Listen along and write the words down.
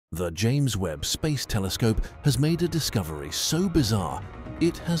The James Webb Space Telescope has made a discovery so bizarre,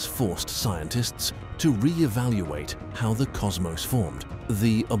 it has forced scientists to re-evaluate how the cosmos formed.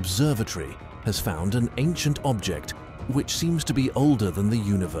 The observatory has found an ancient object which seems to be older than the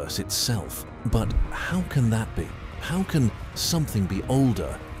universe itself. But how can that be? How can something be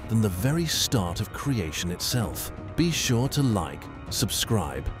older than the very start of creation itself? Be sure to like,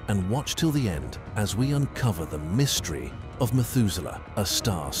 subscribe, and watch till the end as we uncover the mystery of Methuselah, a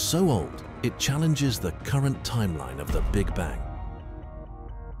star so old it challenges the current timeline of the Big Bang.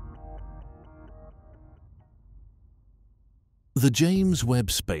 The James Webb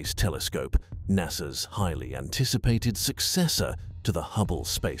Space Telescope, NASA's highly anticipated successor to the Hubble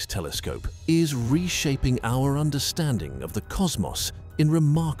Space Telescope, is reshaping our understanding of the cosmos in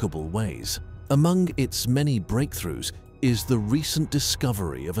remarkable ways. Among its many breakthroughs is the recent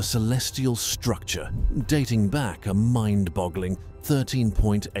discovery of a celestial structure dating back a mind-boggling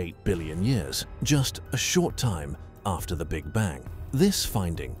 13.8 billion years, just a short time after the Big Bang. This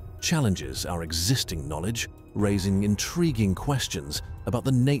finding challenges our existing knowledge, raising intriguing questions about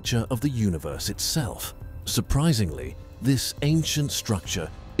the nature of the universe itself. Surprisingly, this ancient structure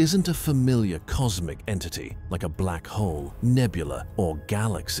isn't a familiar cosmic entity like a black hole, nebula, or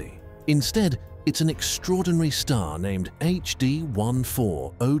galaxy. Instead, it's an extraordinary star named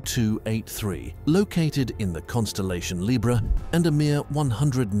HD140283, located in the constellation Libra and a mere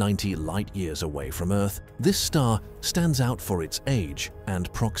 190 light-years away from Earth. This star stands out for its age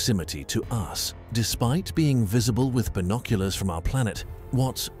and proximity to us. Despite being visible with binoculars from our planet,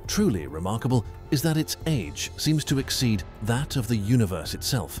 what's truly remarkable is that its age seems to exceed that of the universe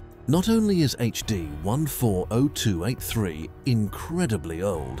itself. Not only is HD140283 incredibly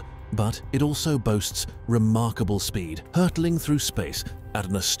old, but it also boasts remarkable speed, hurtling through space at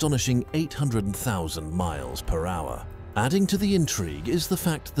an astonishing 800,000 miles per hour. Adding to the intrigue is the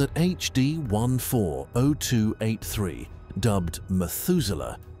fact that HD140283, dubbed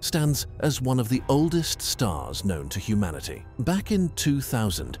Methuselah, stands as one of the oldest stars known to humanity. Back in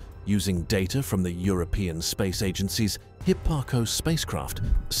 2000, using data from the European Space Agency's Hipparcos spacecraft,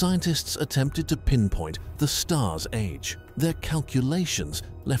 scientists attempted to pinpoint the star's age. Their calculations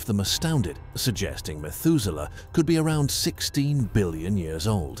left them astounded, suggesting Methuselah could be around 16 billion years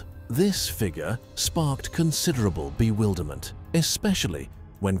old. This figure sparked considerable bewilderment, especially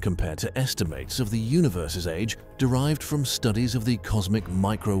when compared to estimates of the universe's age derived from studies of the cosmic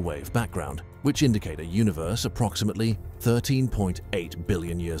microwave background, which indicate a universe approximately 13.8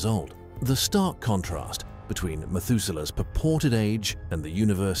 billion years old. The stark contrast between Methuselah's purported age and the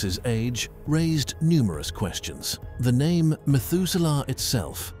universe's age raised numerous questions. The name Methuselah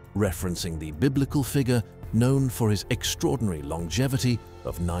itself, referencing the biblical figure known for his extraordinary longevity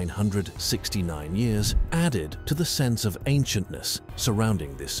of 969 years, added to the sense of ancientness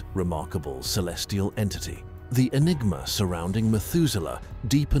surrounding this remarkable celestial entity. The enigma surrounding Methuselah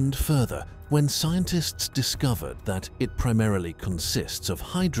deepened further when scientists discovered that it primarily consists of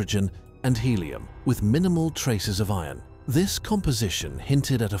hydrogen and helium, with minimal traces of iron. This composition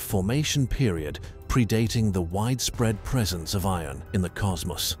hinted at a formation period predating the widespread presence of iron in the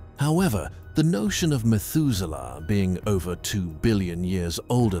cosmos. However, the notion of Methuselah being over 2 billion years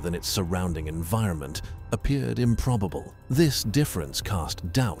older than its surrounding environment appeared improbable. This difference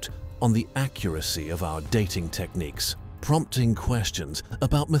cast doubt on the accuracy of our dating techniques, prompting questions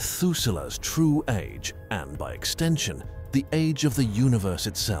about Methuselah's true age and, by extension, the age of the universe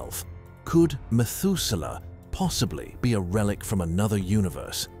itself. Could Methuselah possibly be a relic from another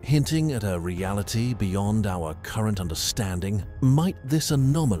universe, hinting at a reality beyond our current understanding? Might this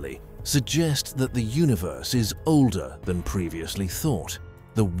anomaly suggest that the universe is older than previously thought?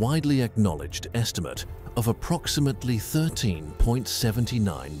 The widely acknowledged estimate of approximately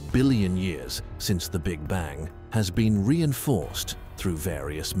 13.79 billion years since the Big Bang has been reinforced through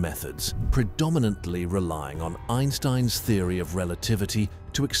various methods, predominantly relying on Einstein's theory of relativity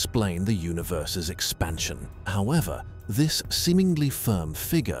to explain the universe's expansion. However, this seemingly firm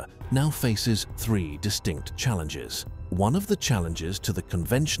figure now faces three distinct challenges. One of the challenges to the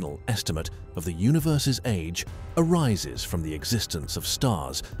conventional estimate of the universe's age arises from the existence of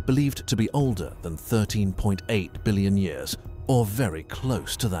stars believed to be older than 13.8 billion years, or very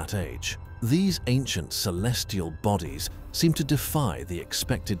close to that age. These ancient celestial bodies seem to defy the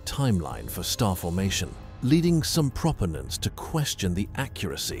expected timeline for star formation, leading some proponents to question the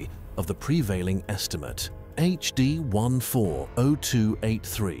accuracy of the prevailing estimate.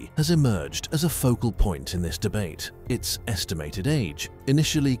 HD140283 has emerged as a focal point in this debate. Its estimated age,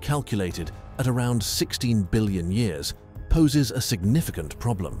 initially calculated at around 16 billion years, poses a significant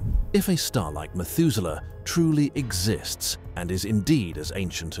problem. If a star like Methuselah truly exists and is indeed as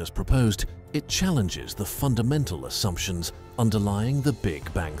ancient as proposed, it challenges the fundamental assumptions underlying the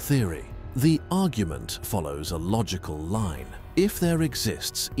Big Bang Theory. The argument follows a logical line. If there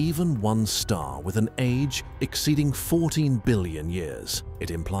exists even one star with an age exceeding 14 billion years,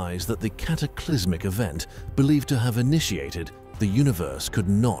 it implies that the cataclysmic event believed to have initiated the universe could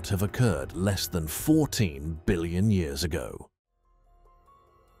not have occurred less than 14 billion years ago.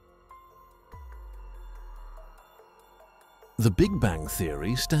 The Big Bang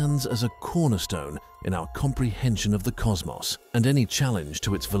Theory stands as a cornerstone in our comprehension of the cosmos, and any challenge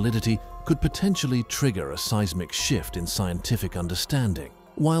to its validity could potentially trigger a seismic shift in scientific understanding.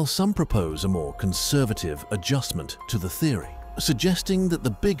 While some propose a more conservative adjustment to the theory, suggesting that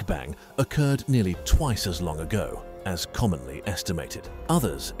the Big Bang occurred nearly twice as long ago as commonly estimated,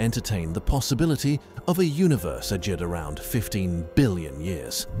 others entertain the possibility of a universe aged around 15 billion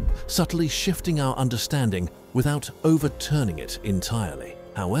years, subtly shifting our understanding without overturning it entirely.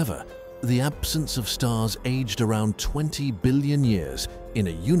 However, the absence of stars aged around 20 billion years in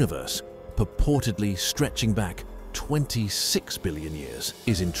a universe purportedly stretching back 26 billion years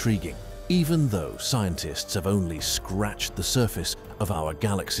is intriguing. Even though scientists have only scratched the surface of our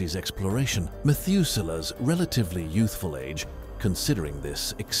galaxy's exploration, Methuselah's relatively youthful age, considering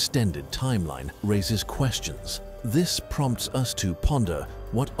this extended timeline, raises questions. This prompts us to ponder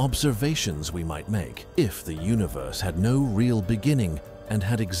what observations we might make if the universe had no real beginning and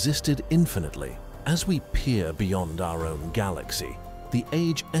had existed infinitely. As we peer beyond our own galaxy, the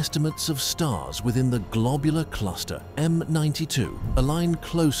age estimates of stars within the globular cluster M92 align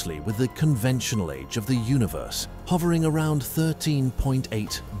closely with the conventional age of the universe, hovering around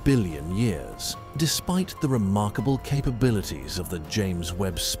 13.8 billion years. Despite the remarkable capabilities of the James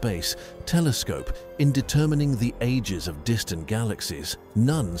Webb Space Telescope in determining the ages of distant galaxies,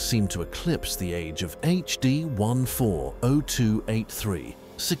 none seem to eclipse the age of HD140283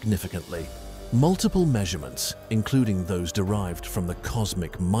 significantly. Multiple measurements, including those derived from the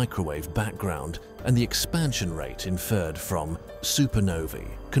cosmic microwave background and the expansion rate inferred from supernovae,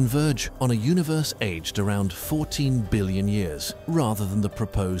 converge on a universe aged around 14 billion years rather than the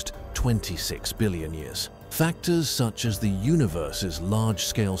proposed 26 billion years. Factors such as the universe's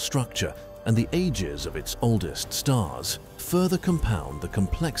large-scale structure and the ages of its oldest stars further compound the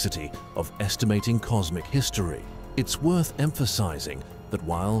complexity of estimating cosmic history. It's worth emphasizing that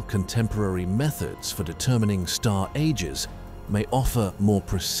while contemporary methods for determining star ages may offer more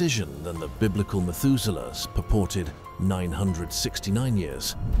precision than the biblical Methuselah's purported 969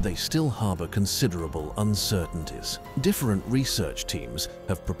 years, they still harbor considerable uncertainties. Different research teams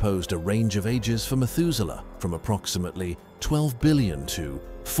have proposed a range of ages for Methuselah, from approximately 12 billion to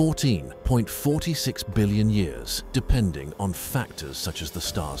 14.46 billion years, depending on factors such as the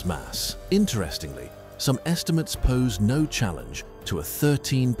star's mass. Interestingly, some estimates pose no challenge to a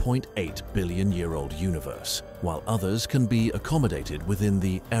 13.8 billion-year-old universe, while others can be accommodated within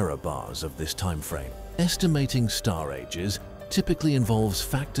the error bars of this time frame. Estimating star ages typically involves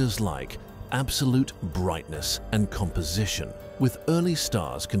factors like absolute brightness and composition, with early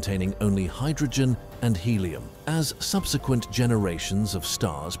stars containing only hydrogen and helium. As subsequent generations of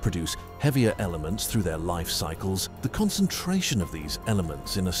stars produce heavier elements through their life cycles, the concentration of these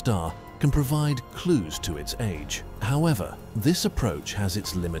elements in a star can provide clues to its age. However, this approach has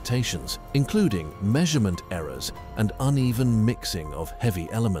its limitations, including measurement errors and uneven mixing of heavy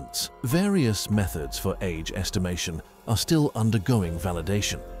elements. Various methods for age estimation are still undergoing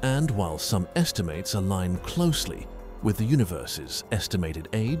validation, and while some estimates align closely with the universe's estimated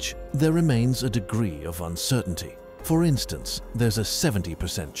age, there remains a degree of uncertainty. For instance, there's a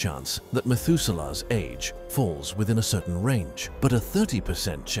 70% chance that Methuselah's age falls within a certain range, but a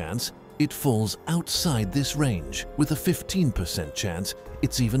 30% chance it falls outside this range, with a 15% chance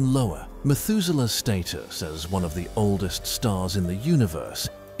it's even lower. Methuselah's status as one of the oldest stars in the universe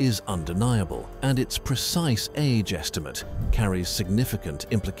is undeniable, and its precise age estimate carries significant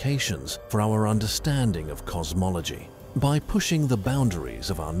implications for our understanding of cosmology. By pushing the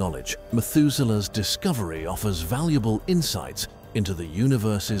boundaries of our knowledge, Methuselah's discovery offers valuable insights into the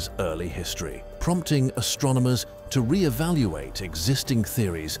universe's early history, prompting astronomers to re-evaluate existing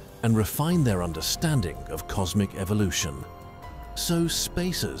theories and refine their understanding of cosmic evolution. So,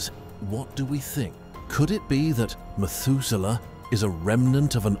 spacers, what do we think? Could it be that Methuselah is a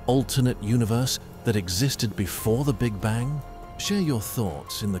remnant of an alternate universe that existed before the Big Bang? Share your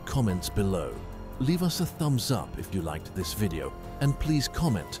thoughts in the comments below. Leave us a thumbs up if you liked this video, and please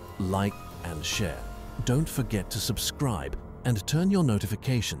comment, like, and share. Don't forget to subscribe and turn your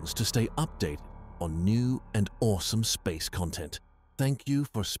notifications to stay updated on new and awesome space content. Thank you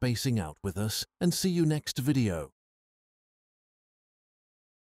for spacing out with us, and see you next video.